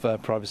sort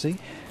of privacy.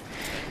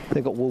 They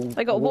got wall.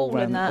 They got a wall in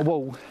around- that. A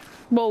wall,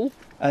 Wall.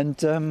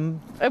 and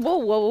A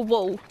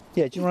wall.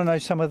 yeah. Do you want to know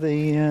some of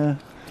the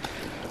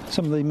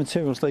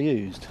materials they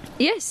used?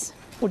 Yes.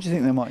 What do you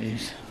think they might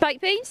use?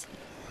 Baked beans?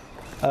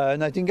 No,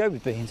 didn't go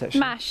with beans actually.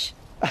 Mash.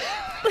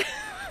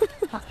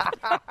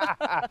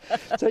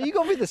 So you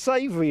got with the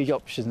savoury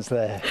options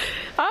there.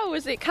 Oh,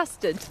 was it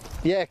custard?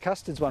 Yeah,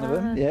 custard's one of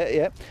them.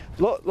 Yeah.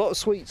 Lot of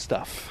sweet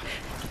stuff.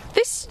 Do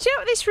you know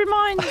what this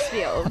reminds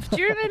me of?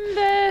 Do you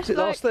remember? Was it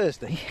last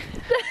Thursday?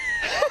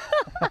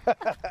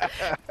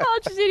 I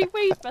just nearly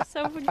weaved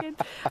myself again.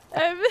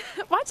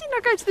 Why didn't I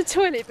go to the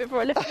toilet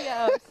before I left the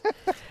house?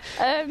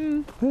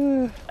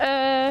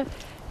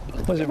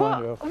 What does it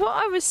remind you of? What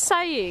I was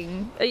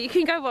saying, you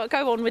can go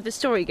on with the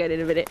story again in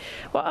a minute.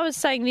 What I was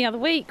saying the other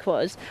week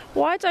was,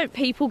 why don't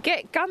people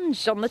get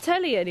guns on the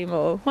telly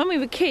anymore? When we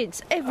were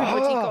kids,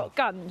 everybody got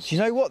guns. Do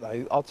you know what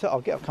though? I'll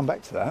come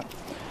back to that.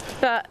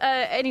 But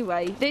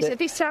anyway,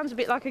 this sounds a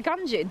bit like a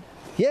gungeon.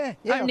 Yeah.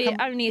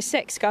 Only a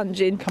sex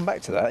gungeon. Come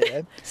back to that.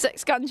 Yeah.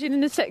 Sex gungeon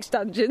in a sex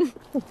dungeon.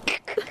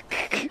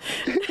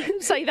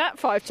 Say that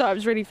 5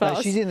 times really fast.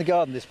 No, she's in the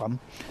garden, this one.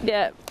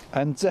 Yeah.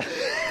 And so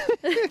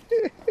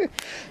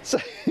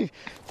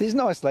this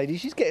nice lady,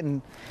 she's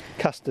getting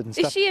custard and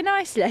stuff. Is she a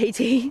nice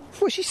lady?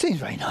 Well, she seems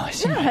very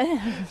nice.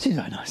 She's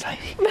a very nice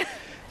lady.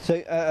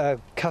 So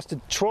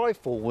custard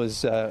trifle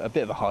was a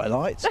bit of a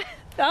highlight.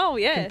 Oh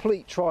yeah.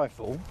 Complete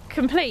trifle.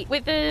 Complete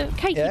with the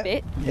cakey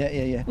bit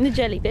Yeah. and the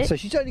jelly bit. So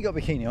she's only got a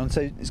bikini on,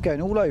 so it's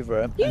going all over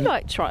her. You and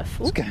like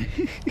trifle? it's going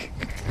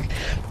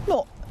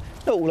not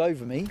all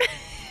over me.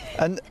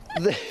 And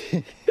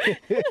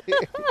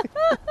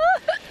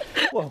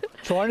well,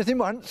 try anything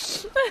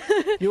once.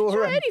 You're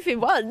Try anything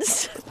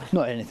once.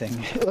 not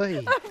anything.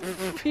 Oi.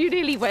 You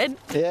nearly went.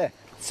 Yeah.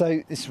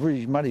 So it's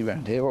really muddy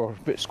around here, or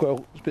a bit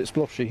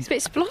sploshy. It's a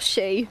bit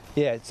sploshy.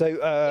 Yeah. So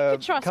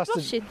could try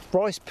custard sploshing.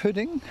 rice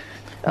pudding.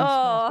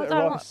 Oh, bit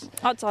of rice.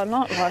 I don't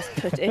like rice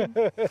pudding.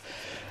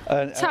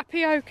 And,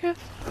 Tapioca,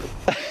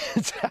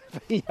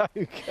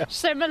 tapioca.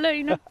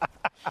 semolina.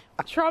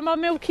 Try my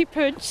milky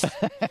puds.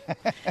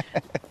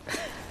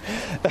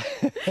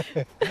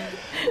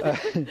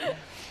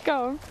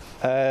 Go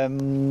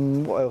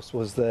on. What else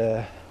was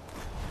there?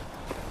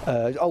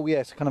 Oh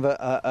yes, kind of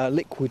a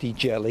liquidy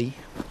jelly.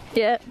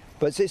 Yeah.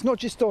 But it's not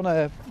just on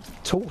a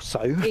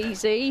torso.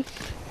 Easy.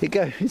 It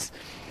goes.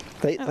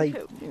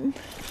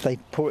 They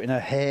pour it in her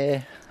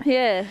hair,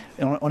 Yeah.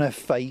 on her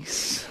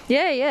face,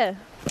 Yeah.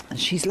 and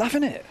she's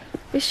loving it.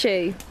 Is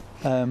she?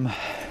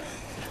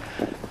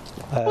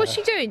 What's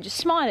she doing? Just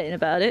smiling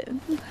about it?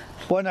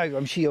 Well,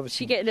 no, she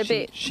obviously. She getting a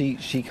bit-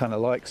 She kind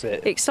of likes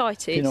it.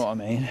 Excited? You know what I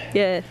mean?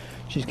 Yeah.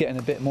 She's getting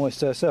a bit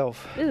moist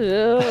herself.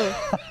 Ugh.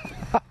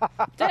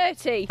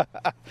 Dirty.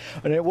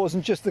 And it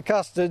wasn't just the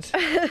custard.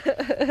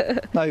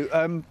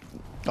 No,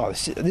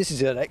 this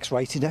is an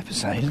X-rated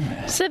episode, isn't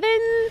it?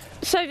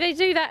 So they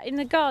do that in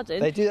the garden?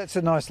 They do that to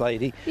a nice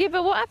lady. Yeah,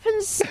 but what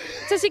happens?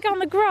 Does it go on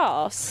the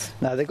grass?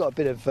 No, they've got a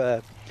bit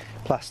of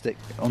plastic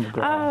on the Oh,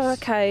 grass.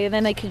 okay, and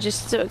then they could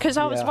just... Because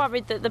I was Yeah.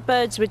 worried that the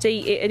birds would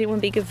eat it and it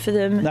wouldn't be good for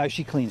them. No,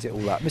 she cleans it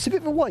all up. It's a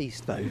bit of a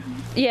waste, though.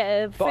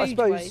 Yeah, But food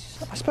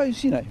waste. I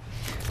suppose, you know,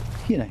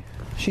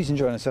 she's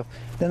enjoying herself.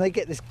 Then they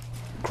get this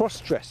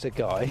cross-dresser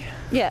guy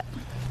Yeah,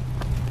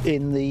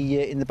 in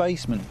the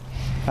basement,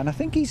 and I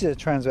think he's a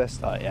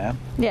transvestite. Yeah,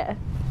 yeah,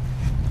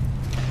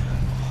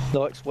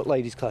 likes what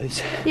ladies'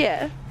 clothes.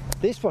 yeah.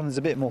 This one is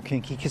a bit more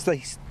kinky because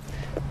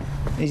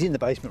he's in the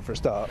basement for a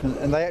start,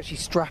 and they actually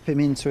strap him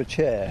into a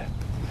chair.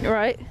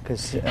 Right.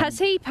 Because Has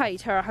he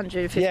paid her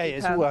 150 yeah,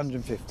 it's all pounds?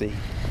 150.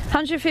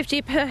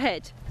 150 per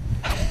head?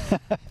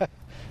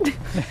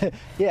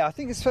 Yeah, I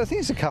think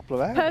it's a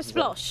couple of hours. Per isn't it?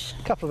 splosh?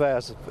 A couple of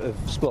hours of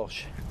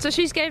splosh. So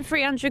she's getting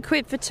 300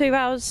 quid for 2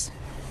 hours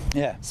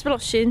Yeah.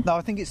 sploshing? No,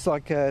 I think it's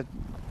like I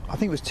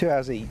think it was 2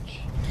 hours each.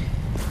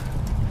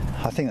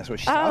 I think that's what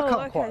she said. I Oh,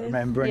 can't quite okay.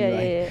 remember Yeah,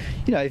 anyway. yeah.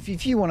 You know,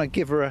 if you want to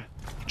give her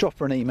drop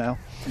her an email,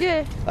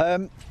 Yeah, I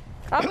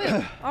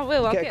will. I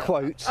will. I'll get a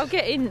quote. I'll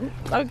get in.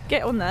 I'll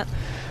get on that.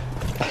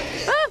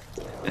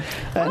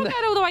 I'm not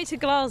going all the way to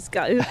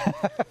Glasgow.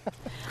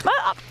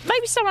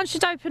 Maybe someone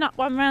should open up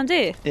one round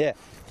here. Yeah.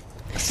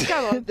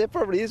 Go on. There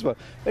probably is one.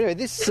 Anyway,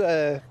 this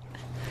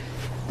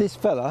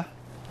fella,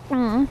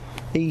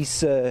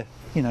 he's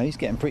he's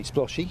getting pretty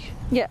sploshy.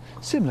 Yeah,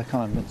 Similar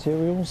kind of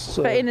materials.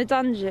 but in a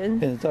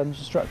dungeon. in a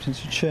dungeon, strapped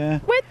into a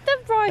chair. With the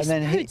rice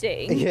And then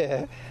pudding.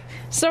 yeah.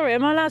 Sorry,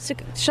 am I allowed to?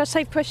 Should I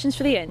save questions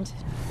for the end?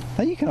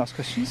 Now you can ask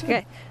questions.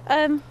 Okay.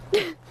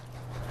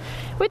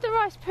 With the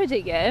rice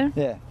pudding, yeah.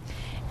 Yeah.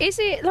 Is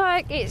it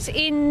like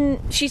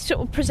she's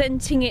sort of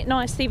presenting it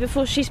nicely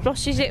before she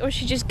splashes it, or is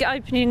she just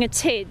opening a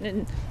tin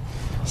and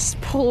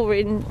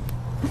pouring?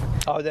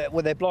 Oh,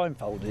 they're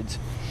blindfolded,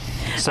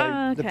 so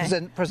Oh, okay.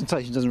 the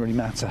presentation doesn't really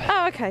matter.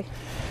 Oh, okay.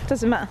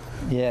 Doesn't matter.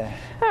 Yeah.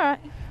 All right.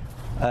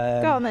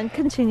 Go on then.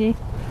 Continue.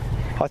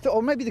 I thought,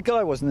 or maybe the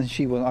guy wasn't and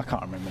she wasn't. I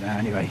can't remember now.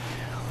 Anyway,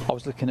 I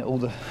was looking at all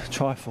the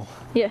trifle,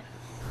 Yeah.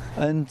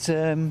 and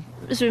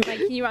It's been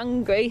making you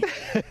hungry.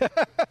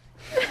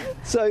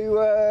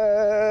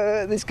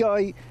 so this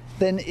guy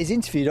then is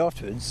interviewed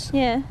afterwards,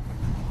 Yeah.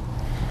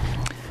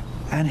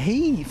 and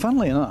he,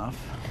 funnily enough,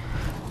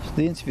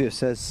 the interviewer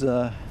says,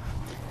 "So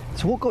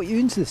what got you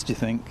into this? Do you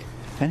think?"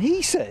 And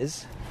he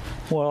says,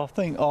 "Well, I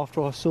think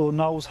after I saw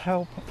Noel's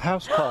house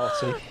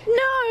party."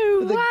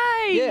 No The- way.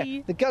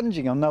 Yeah, the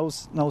gunging on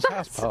Noel's house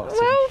That's party.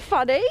 well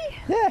funny.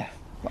 Yeah,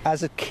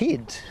 as a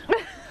kid,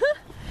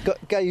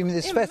 gave him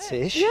this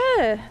fetish,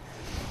 Yeah.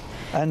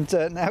 and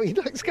now he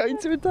likes going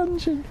to a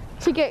dungeon.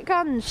 To get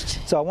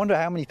gunged. So I wonder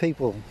how many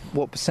people,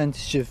 what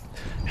percentage of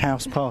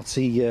house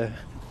party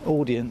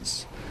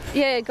audience?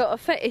 Yeah, got a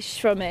fetish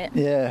from it.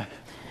 Yeah,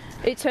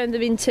 It turned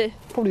them into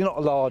probably not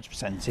a large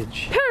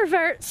percentage.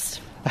 perverts.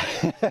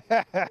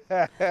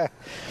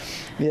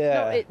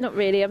 Yeah, Not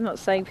really. I'm not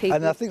saying people.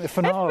 and I think the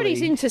finale.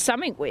 Everybody's into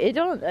something weird,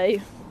 aren't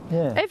they?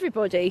 Yeah,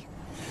 Everybody.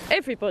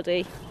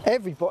 everybody.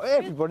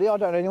 I don't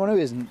know anyone who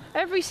isn't.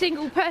 Every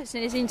single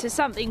person is into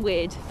something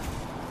weird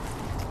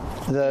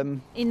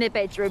in their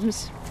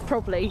bedrooms,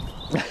 probably.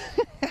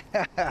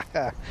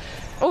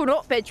 Or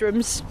not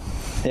bedrooms.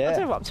 I don't know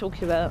Yeah, what I'm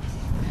talking about.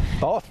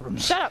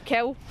 bathrooms. Shut up,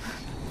 Kel.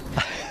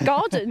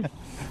 Garden.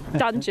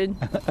 Dungeon.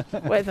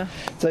 Whatever.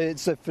 So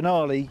it's a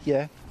finale.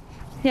 Yeah,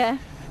 Yeah.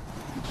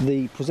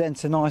 the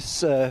presenter,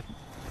 nice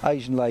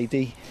Asian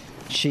lady.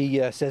 She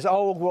says,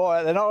 "Oh,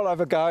 right, then I'll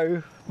have a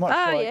go." Much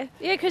Oh, like- yeah.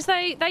 Yeah, because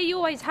they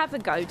always have a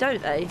go,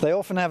 don't they? They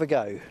often have a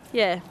go.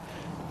 Yeah.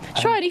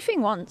 Try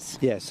anything once.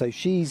 Yeah, so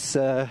she's.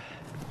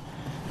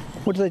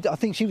 What do they do? I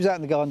think she was out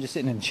in the garden just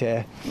sitting in a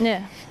chair,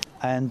 Yeah.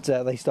 and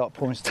they start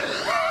pouring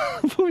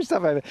stuff, pouring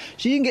stuff over.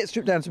 She didn't get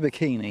stripped down to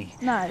bikini,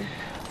 No.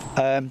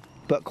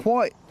 but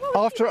quite was she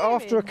after a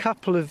wearing?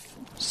 couple of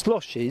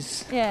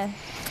sloshes, Yeah.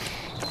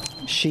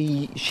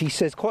 she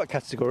says quite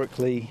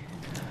categorically,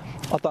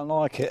 "I don't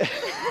like it."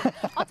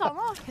 I don't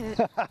like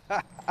it.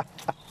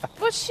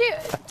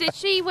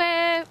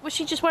 Was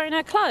she just wearing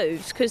her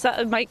clothes? Because that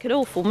would make an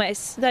awful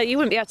mess. No, you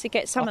wouldn't be able to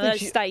get some I of think those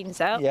she-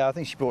 stains out. Yeah, I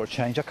think she brought a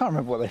change. I can't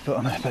remember what they put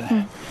on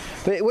her,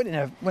 but it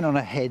went on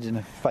her head and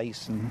her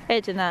face, and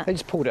Head and that. they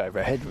just pulled it over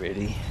her head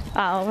really.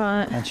 Oh,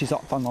 right. And she's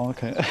like, "I don't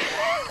like it."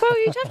 Well,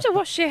 you'd have to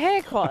wash your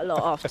hair quite a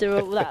lot after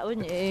all that,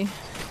 wouldn't you?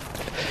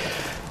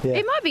 Yeah.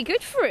 It might be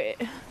good for it.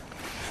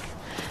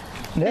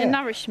 The Yeah.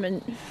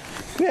 nourishment.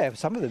 Yeah,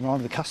 some of them are.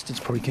 The custard's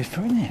probably good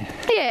for, isn't it?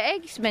 Yeah,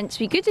 eggs meant to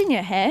be good in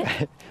your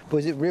hair. But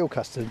is it real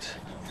custard?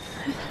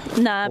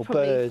 Nah, Or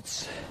probably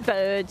birds?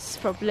 birds.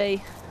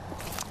 Probably.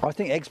 I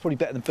think eggs probably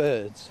better than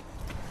birds.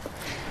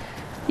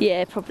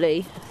 Yeah,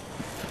 probably.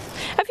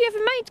 Have you ever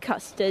made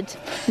custard?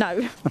 No,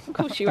 of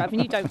course you haven't.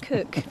 You don't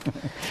cook.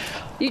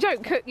 You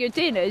don't cook your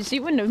dinners.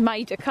 You wouldn't have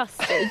made a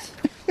custard.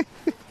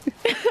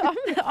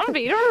 I'm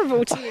being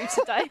horrible to you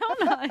today,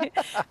 aren't I?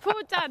 Poor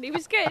Dan, he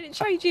was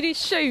changing his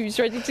shoes,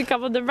 ready to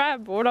come on the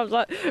ramble, and I was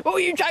like, "Oh,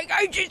 you take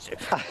ages.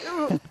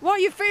 Why are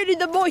you feeling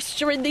the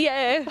moisture in the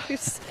air?"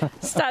 He's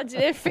standing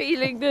there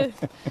feeling the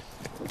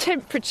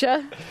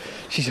temperature.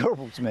 She's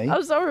horrible to me. I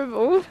was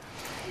horrible.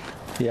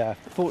 Yeah,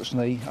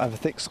 fortunately, I have a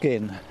thick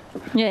skin.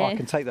 Yeah. I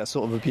can take that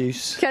sort of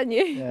abuse. Can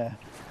you? Yeah.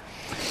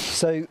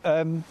 So,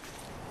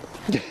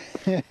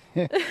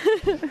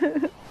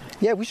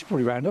 yeah, we should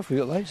probably round off. We've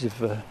got loads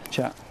of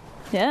chat.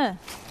 Yeah.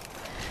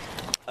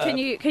 Can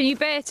you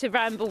bear to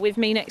ramble with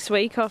me next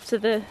week after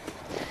the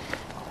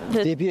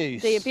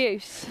abuse. The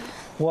abuse.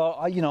 Well,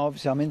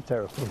 obviously I'm in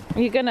therapy.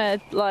 You're gonna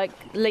like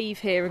leave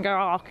here and go,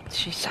 "Oh,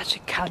 she's such a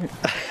cunt."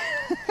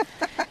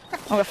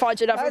 I'm gonna find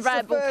you another That's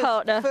ramble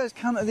partner. the first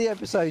cunt of the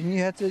episode, and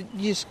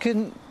you just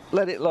couldn't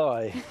let it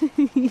lie.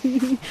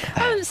 I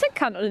haven't said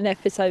cunt on an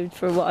episode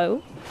for a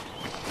while.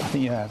 I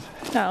think you have.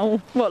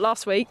 Oh, what,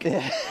 last week?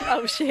 Yeah.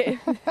 Oh shit.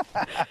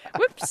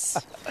 Whoops.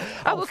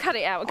 Oh, we'll cut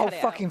it out. We'll cut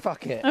it fucking out.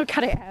 fuck it. I'll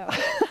cut it out.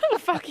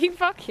 Fucking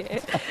fuck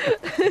it.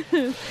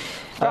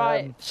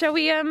 Right, shall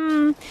we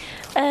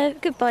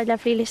goodbye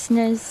lovely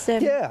listeners.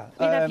 Yeah.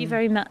 We love you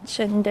very much,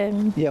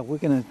 and Yeah, we're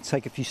going to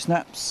take a few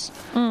snaps,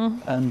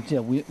 and yeah,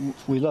 we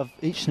love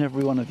each and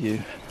every one of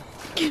you,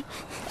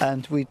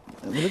 and we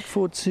look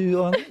forward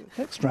to our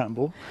next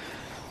ramble.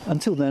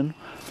 Until then,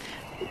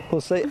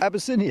 we'll say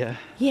Abyssinia.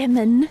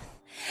 Yemen.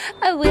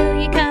 Oh,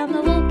 will you come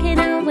a walking?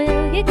 Oh,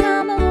 will you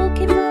come a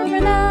walking for a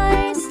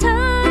night?